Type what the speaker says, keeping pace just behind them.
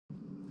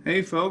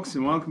Hey folks,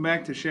 and welcome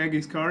back to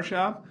Shaggy's Car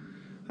Shop.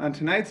 On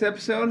tonight's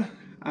episode,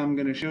 I'm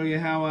going to show you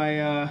how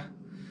I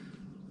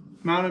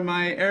mounted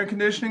my air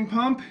conditioning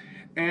pump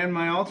and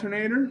my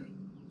alternator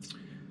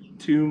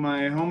to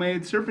my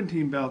homemade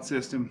serpentine belt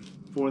system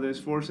for this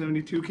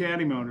 472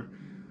 Caddy motor.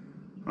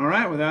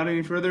 Alright, without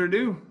any further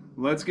ado,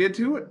 let's get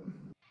to it.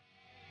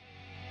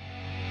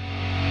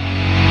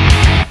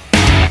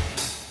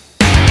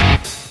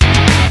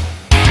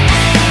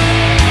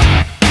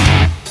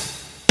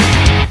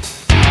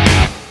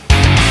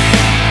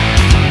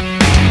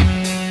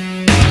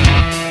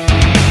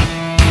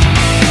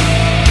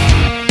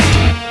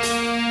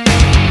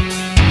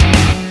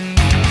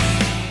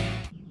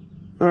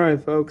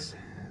 Alright folks,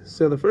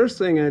 so the first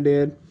thing I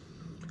did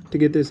to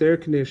get this air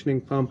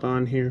conditioning pump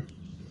on here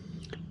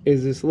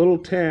is this little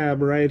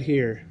tab right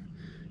here.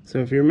 So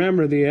if you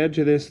remember, the edge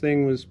of this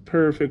thing was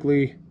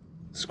perfectly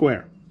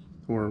square,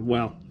 or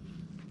well,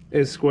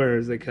 as square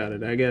as they cut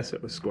it. I guess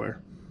it was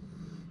square.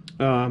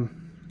 And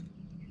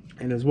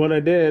as what I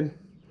did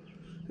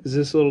is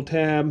this little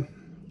tab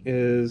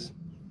is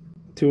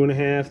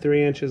 2.5 to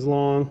 3 inches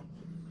long,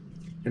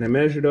 and I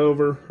measured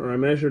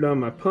on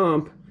my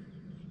pump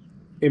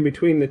in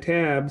between the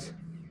tabs,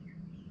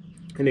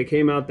 and it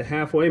came out the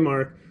halfway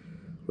mark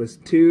was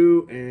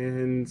 2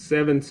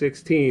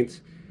 7/16.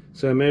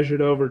 So I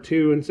measured over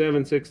 2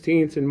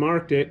 7/16 and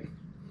marked it,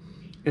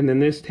 and then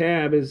this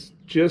tab is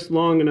just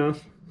long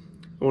enough.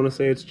 I want to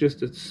say it's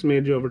just a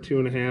smidge over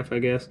 2.5, I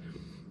guess,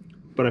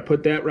 but I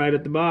put that right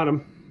at the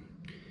bottom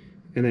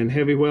and then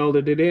heavy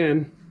welded it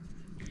in.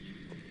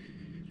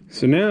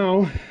 So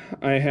now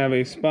I have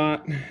a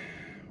spot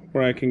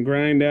where I can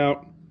grind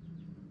out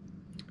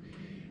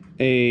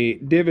a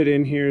divot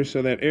in here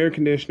so that air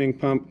conditioning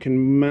pump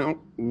can mount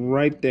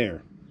right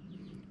there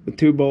with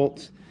 2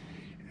 bolts,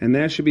 and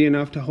that should be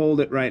enough to hold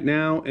it right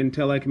now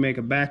until I can make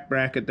a back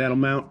bracket that'll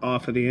mount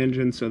off of the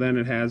engine, so then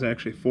it has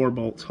actually 4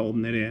 bolts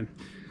holding it in.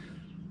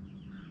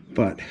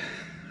 But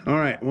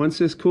alright, once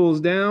this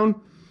cools down,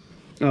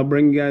 I'll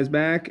bring you guys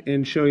back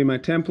and show you my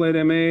template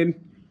I made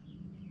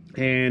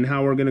and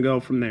how we're gonna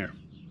go from there.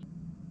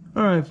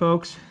 Alright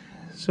folks,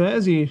 so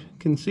as you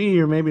can see,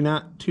 or maybe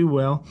not too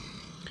well,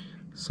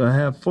 so I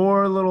have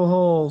 4 little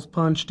holes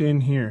punched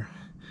in here.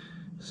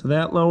 So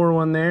that lower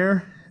one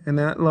there and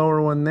that lower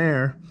one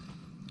there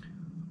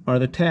are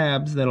the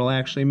tabs that'll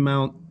actually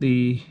mount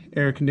the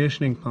air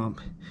conditioning pump.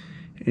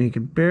 And you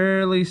can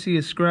barely see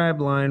a scribe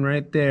line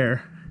right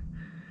there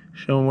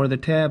showing where the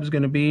tab's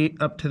going to be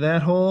up to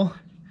that hole.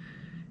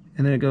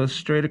 And then it goes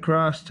straight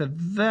across to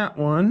that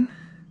one.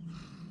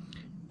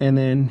 And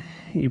then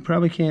you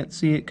probably can't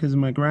see it because of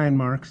my grind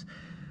marks,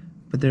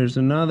 but there's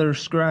another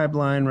scribe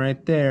line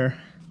right there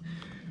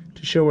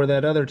to show where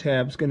that other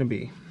tab's going to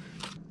be.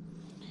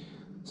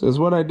 So as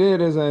what I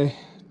did is I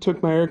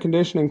took my air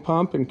conditioning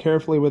pump and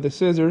carefully with the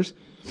scissors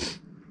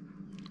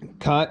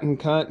cut and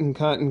cut and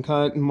cut and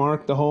cut and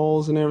marked the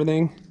holes and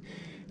everything.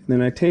 And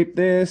then I taped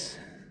this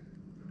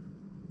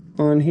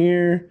on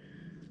here,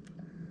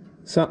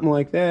 something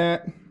like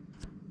that.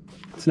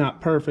 It's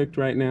not perfect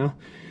right now,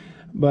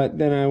 but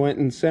then I went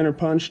and center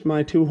punched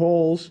my 2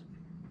 holes,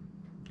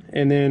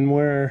 and then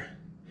where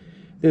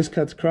this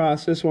cuts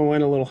across, this one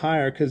went a little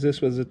higher because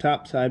this was the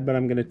top side, but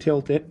I'm going to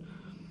tilt it.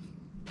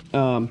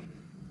 So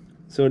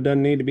it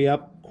doesn't need to be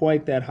up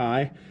quite that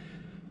high.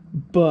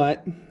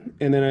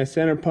 And then I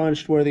center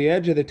punched where the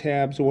edge of the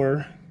tabs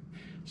were,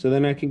 so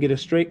then I can get a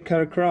straight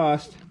cut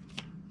across,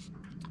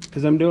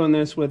 because I'm doing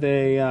this with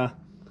a,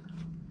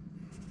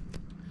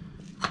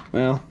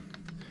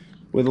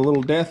 with a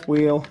little death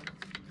wheel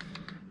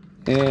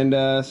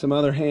and some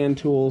other hand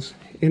tools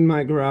in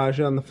my garage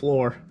on the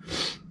floor,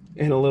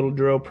 and a little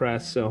drill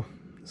press, so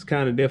it's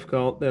kind of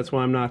difficult. That's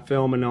why I'm not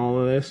filming all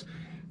of this,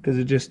 because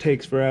it just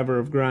takes forever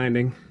of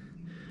grinding.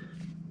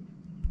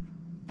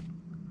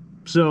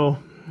 So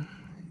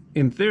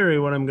in theory,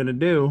 what I'm going to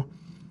do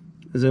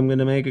is I'm going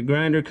to make a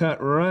grinder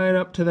cut right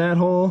up to that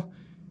hole,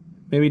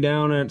 maybe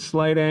down at a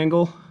slight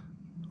angle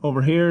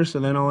over here, so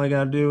then all I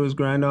got to do is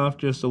grind off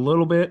just a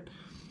little bit.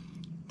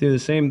 Do the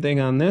same thing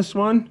on this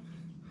one,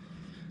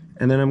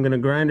 and then I'm going to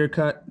grinder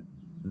cut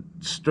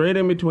straight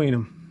in between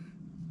them,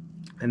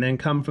 and then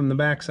come from the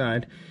back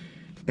side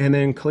and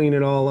then clean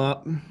it all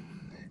up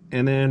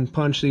and then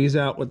punch these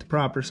out with the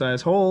proper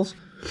size holes,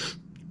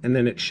 and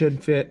then it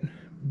should fit,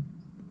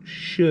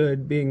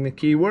 should being the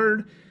key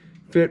word,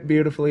 fit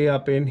beautifully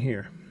up in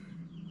here.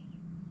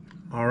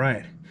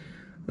 Alright,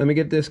 let me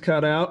get this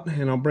cut out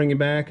and I'll bring you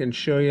back and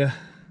show you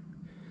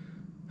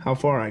how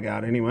far I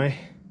got anyway.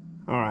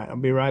 Alright, I'll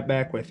be right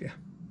back with you.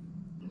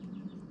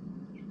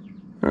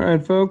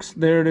 Alright folks,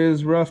 there it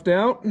is roughed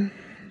out.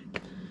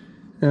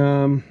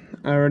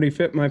 I already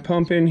fit my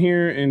pump in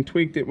here and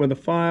tweaked it with a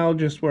file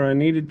just where I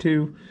needed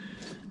to.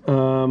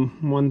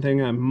 One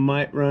thing I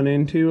might run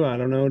into, I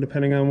don't know,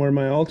 depending on where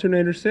my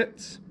alternator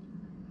sits,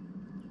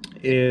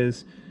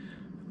 is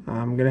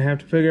I'm gonna have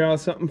to figure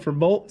out something for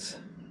bolts.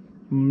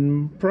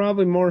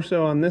 Probably more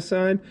so on this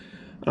side.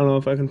 I don't know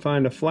if I can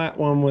find a flat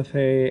one with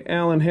a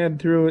Allen head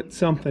through it,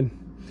 something.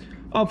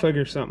 I'll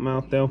figure something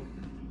out though.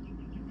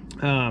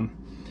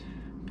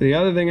 The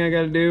other thing I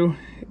got to do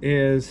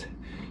is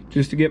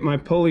just to get my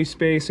pulley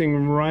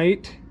spacing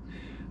right,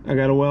 I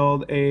got to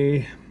weld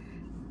a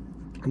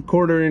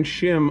 1/4 inch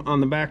shim on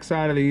the back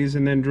side of these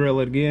and then drill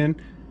it again.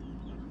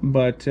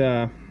 But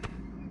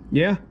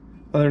yeah,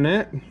 other than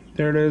that,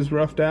 there it is,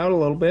 roughed out a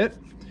little bit.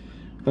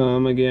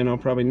 Again, I'll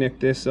probably nick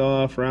this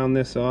off, round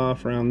this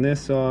off, round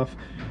this off,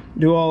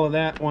 do all of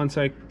that once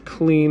I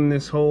clean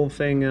this whole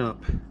thing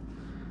up.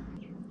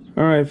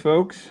 All right,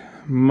 folks,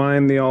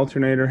 mind the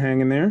alternator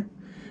hanging there,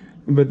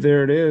 but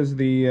there it is,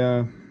 the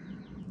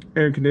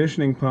air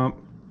conditioning pump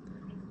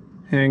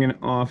hanging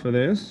off of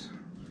this.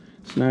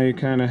 So now you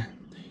kind of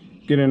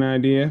get an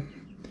idea.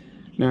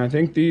 Now I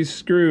think these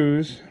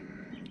screws,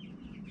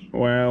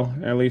 well,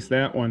 at least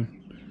that one,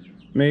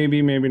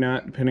 maybe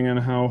not, depending on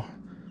how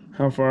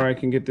far I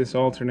can get this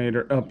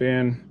alternator up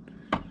in.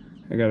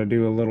 I got to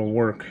do a little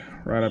work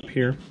right up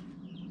here,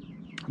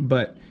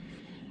 but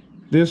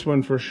this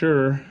one for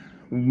sure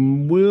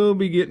will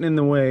be getting in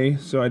the way.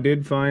 So I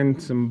did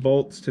find some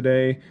bolts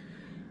today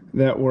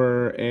that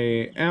were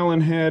a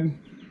Allen head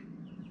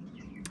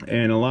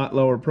and a lot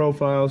lower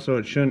profile, so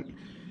it shouldn't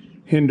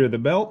hinder the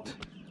belt.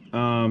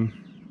 But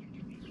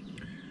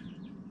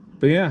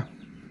yeah,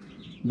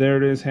 there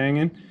it is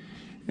hanging.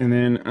 And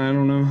then I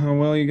don't know how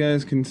well you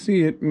guys can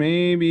see it,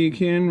 maybe you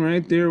can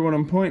right there, what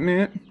I'm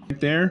pointing at right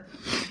there.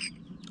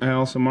 I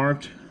also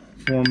marked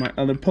for my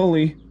other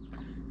pulley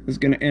is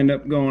going to end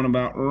up going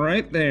about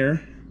right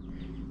there,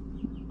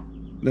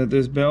 that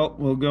this belt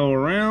will go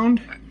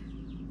around,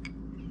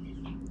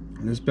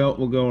 this belt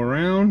will go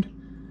around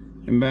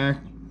and back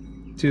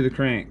to the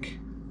crank.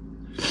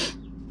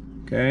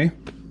 Okay,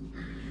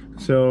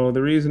 so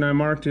the reason I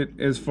marked it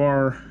as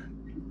far,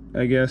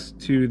 I guess,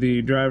 to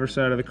the driver's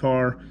side of the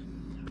car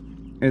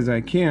as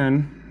I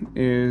can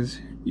is,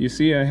 you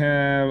see I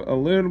have a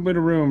little bit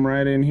of room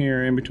right in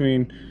here in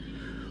between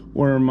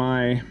where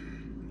my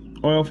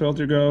oil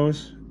filter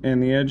goes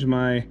and the edge of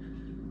my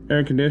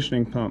air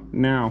conditioning pump.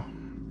 Now,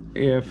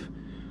 if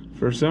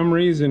for some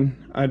reason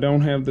I don't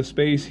have the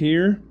space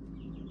here,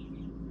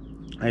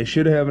 I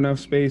should have enough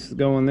space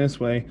going this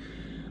way,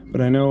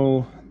 but I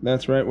know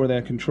that's right where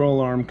that control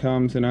arm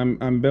comes, and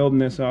I'm building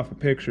this off of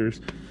pictures.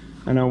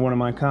 I know one of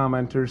my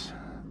commenters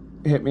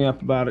hit me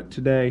up about it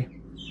today.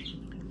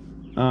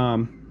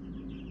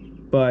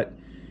 But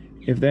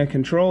if that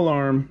control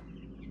arm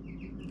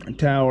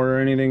tower or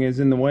anything is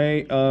in the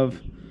way of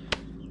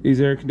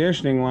these air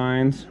conditioning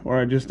lines, or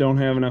I just don't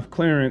have enough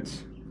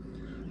clearance,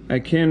 I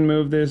can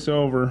move this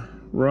over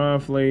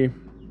roughly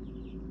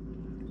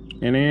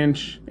an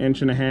inch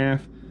and a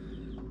half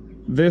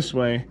this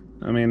way.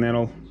 I mean,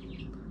 that'll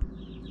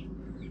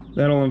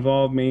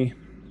involve me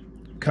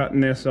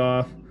cutting this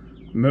off,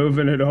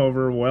 moving it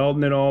over,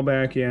 welding it all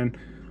back in.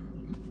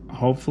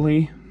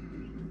 Hopefully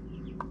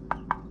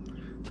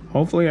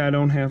I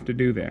don't have to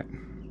do that.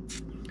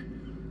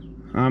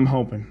 I'm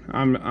hoping.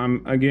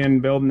 I'm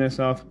again building this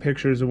off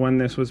pictures of when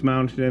this was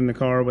mounted in the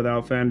car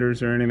without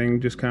fenders or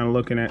anything, just kind of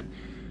looking at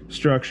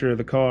structure of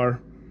the car.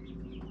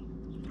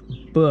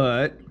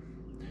 But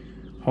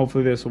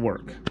hopefully this will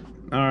work.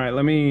 All right,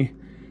 let me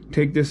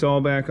take this all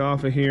back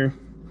off of here.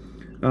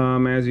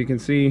 As you can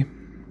see,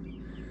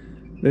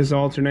 this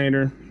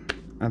alternator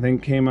I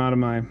think came out of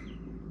my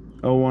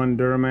 01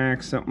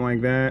 Duramax, something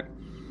like that.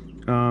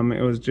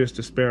 It was just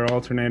a spare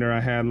alternator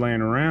I had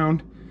laying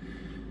around.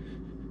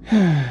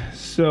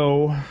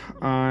 So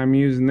I'm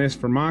using this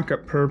for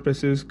mock-up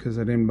purposes because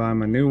I didn't buy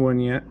my new one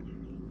yet.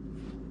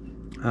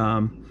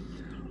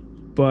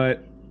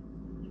 But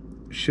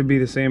should be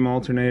the same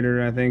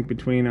alternator, I think,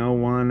 between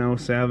 01,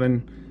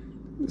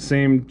 07.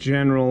 Same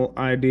general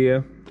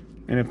idea.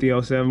 And if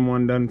the 07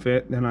 one doesn't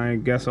fit, then I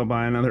guess I'll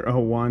buy another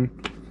 01.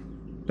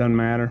 Doesn't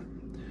matter.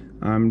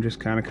 I'm just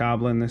kind of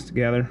cobbling this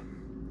together.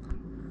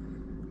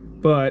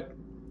 But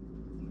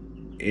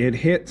it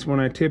hits when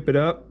I tip it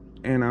up,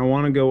 and I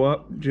want to go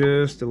up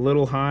just a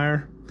little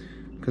higher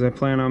because I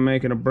plan on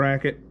making a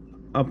bracket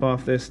up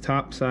off this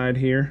top side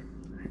here.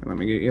 Let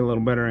me get you a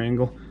little better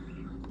angle.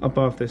 Up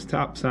off this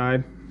top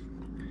side,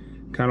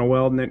 kind of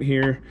welding it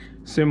here,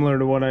 similar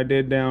to what I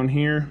did down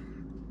here,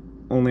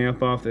 only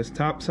up off this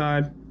top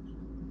side.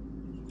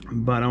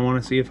 But I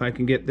want to see if I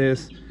can get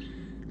this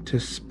to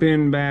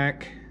spin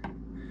back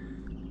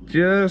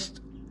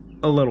just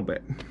a little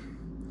bit.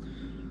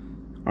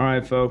 All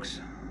right,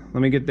 folks,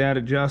 let me get that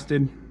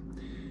adjusted,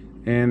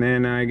 and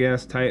then I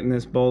guess tighten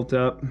this bolt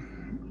up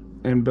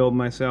and build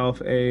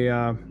myself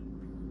a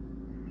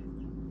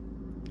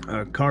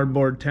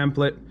cardboard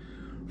template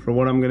for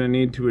what I'm going to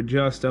need to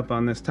adjust up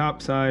on this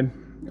top side,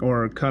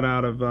 or cut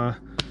out of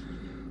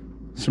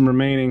some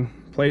remaining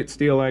plate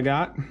steel I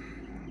got,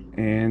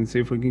 and see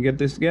if we can get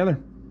this together.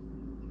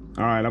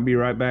 All right, I'll be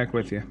right back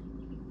with you.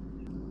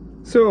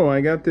 So I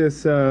got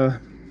this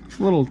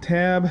little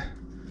tab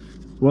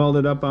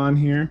welded up on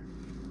here.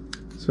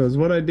 So as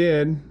what I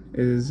did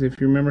is, if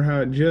you remember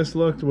how it just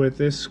looked with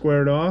this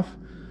squared off,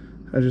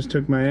 I just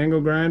took my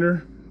angle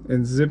grinder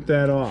and zipped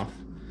that off.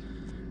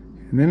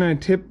 And then I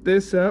tipped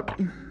this up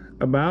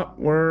about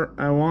where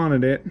I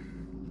wanted it.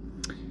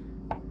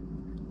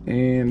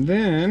 And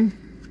then,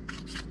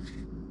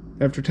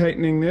 after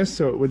tightening this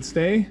so it would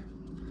stay,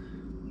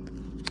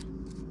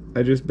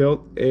 I just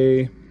built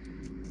a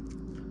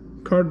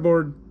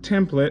cardboard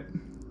template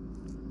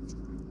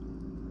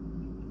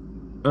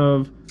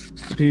of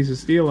the piece of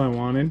steel I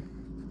wanted,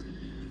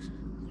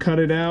 cut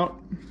it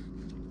out,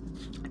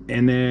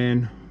 and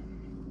then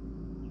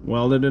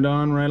welded it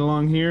on right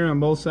along here on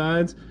both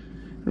sides,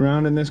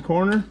 around in this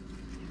corner.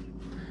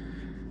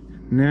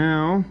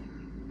 Now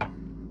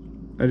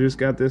I just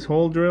got this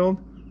hole drilled,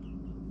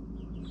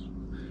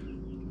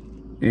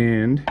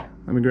 and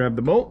let me grab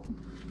the bolt.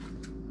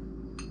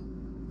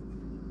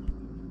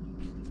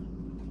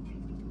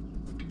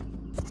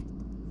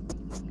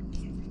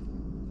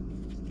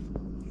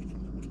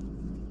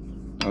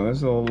 Oh, this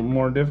is a little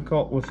more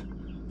difficult with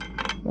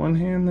one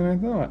hand than I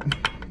thought.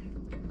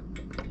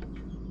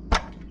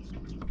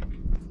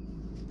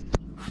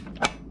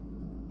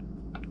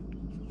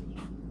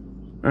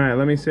 Alright,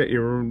 let me set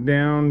you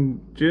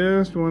down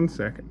just 1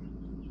 second.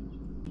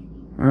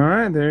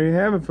 Alright, there you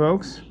have it,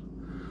 folks.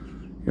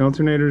 The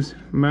alternator's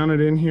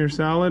mounted in here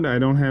solid. I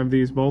don't have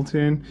these bolts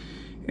in.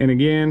 And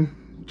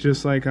again,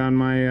 just like on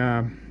my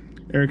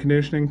air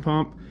conditioning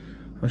pump,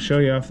 I'll show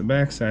you off the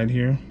back side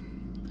here.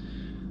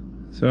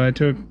 So I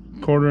took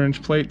 1/4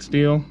 inch plate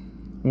steel,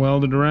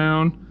 welded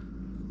around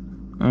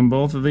on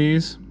both of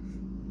these,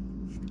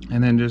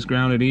 and then just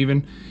ground it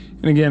even.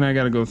 And again, I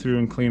got to go through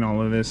and clean all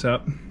of this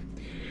up.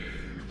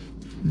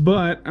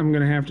 But I'm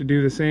going to have to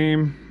do the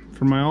same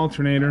for my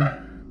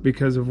alternator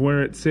because of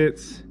where it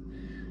sits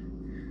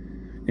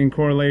in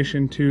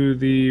correlation to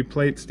the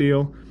plate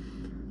steel.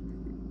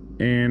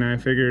 And I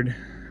figured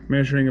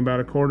measuring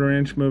about 1/4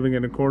 inch, moving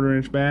it 1/4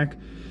 inch back,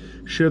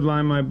 should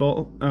line my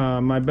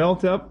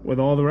belt up with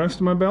all the rest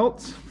of my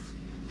belts,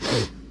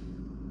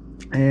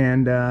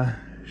 and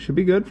should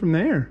be good from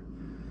there.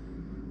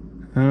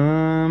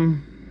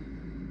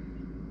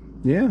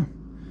 Yeah.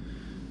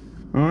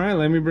 All right,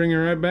 let me bring it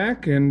right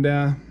back, and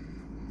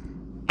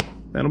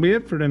that'll be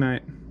it for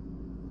tonight.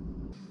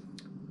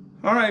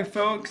 All right,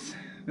 folks,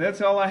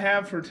 that's all I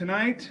have for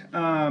tonight.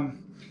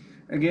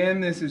 Again,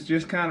 this is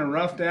just kind of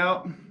roughed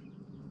out.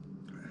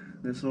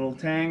 This little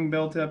tang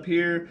built up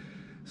here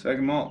so I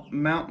can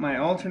mount my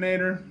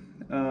alternator,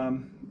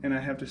 and I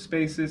have to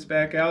space this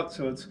back out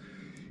so it's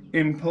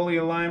in pulley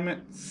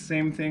alignment.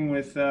 Same thing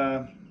with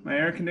my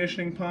air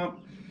conditioning pump.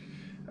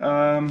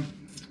 I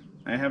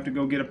have to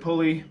go get a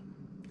pulley.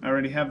 I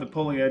already have the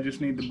pulley, I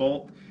just need the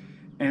bolt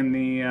and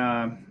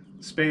the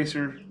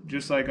spacer,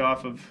 just like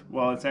off of,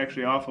 well, it's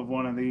actually off of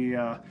one of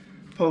the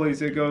pulleys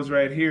that goes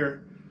right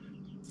here.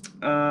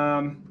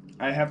 I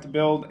have to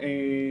build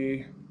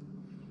a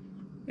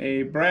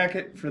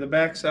bracket for the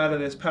back side of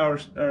this power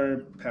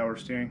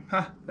steering.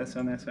 That's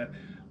on that side.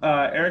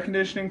 Air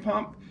conditioning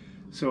pump,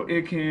 so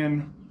it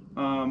can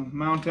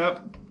mount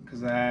up,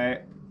 because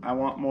I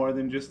want more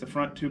than just the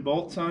front 2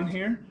 bolts on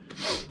here.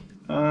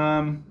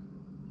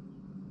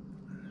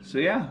 So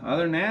yeah,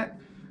 other than that,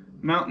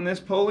 mounting this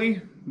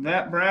pulley,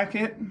 that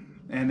bracket,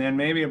 and then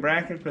maybe a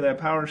bracket for that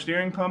power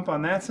steering pump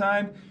on that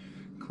side,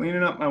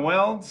 cleaning up my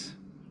welds,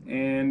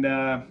 and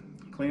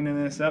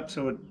cleaning this up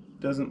so it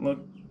doesn't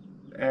look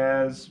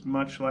as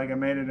much like I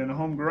made it in a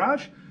home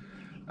garage.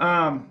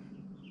 Yeah,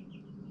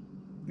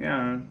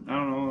 I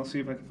don't know, I'll see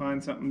if I can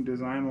find something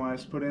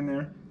design-wise to put in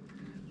there.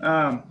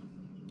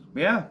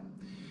 Yeah,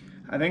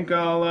 I think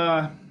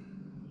I'll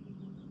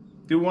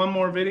do one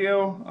more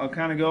video. I'll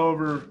kind of go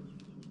over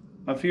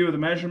a few of the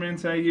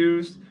measurements I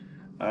used.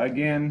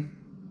 Again,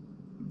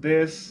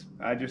 this,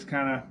 I just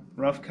kind of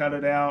rough cut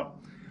it out.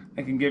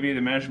 I can give you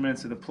the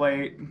measurements of the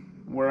plate,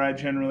 where I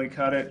generally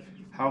cut it,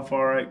 how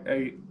far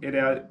it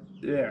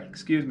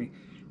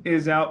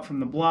is out from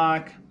the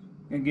block.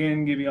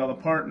 Again, give you all the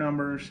part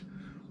numbers,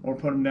 or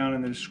put them down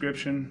in the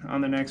description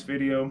on the next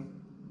video.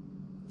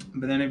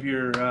 But then if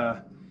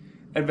you're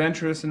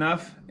adventurous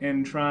enough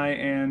and try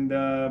and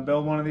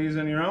build one of these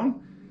on your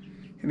own,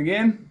 and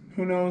again,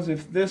 who knows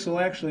if this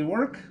will actually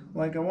work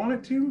like I want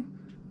it to.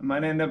 I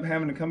might end up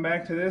having to come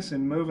back to this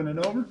and moving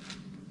it over.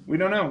 We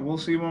don't know. We'll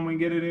see when we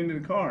get it into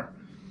the car.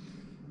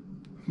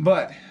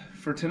 But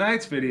for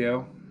tonight's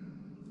video,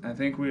 I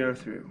think we are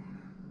through.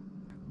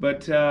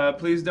 But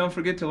please don't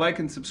forget to like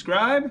and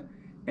subscribe,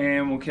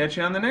 and we'll catch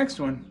you on the next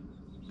one.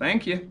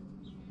 Thank you.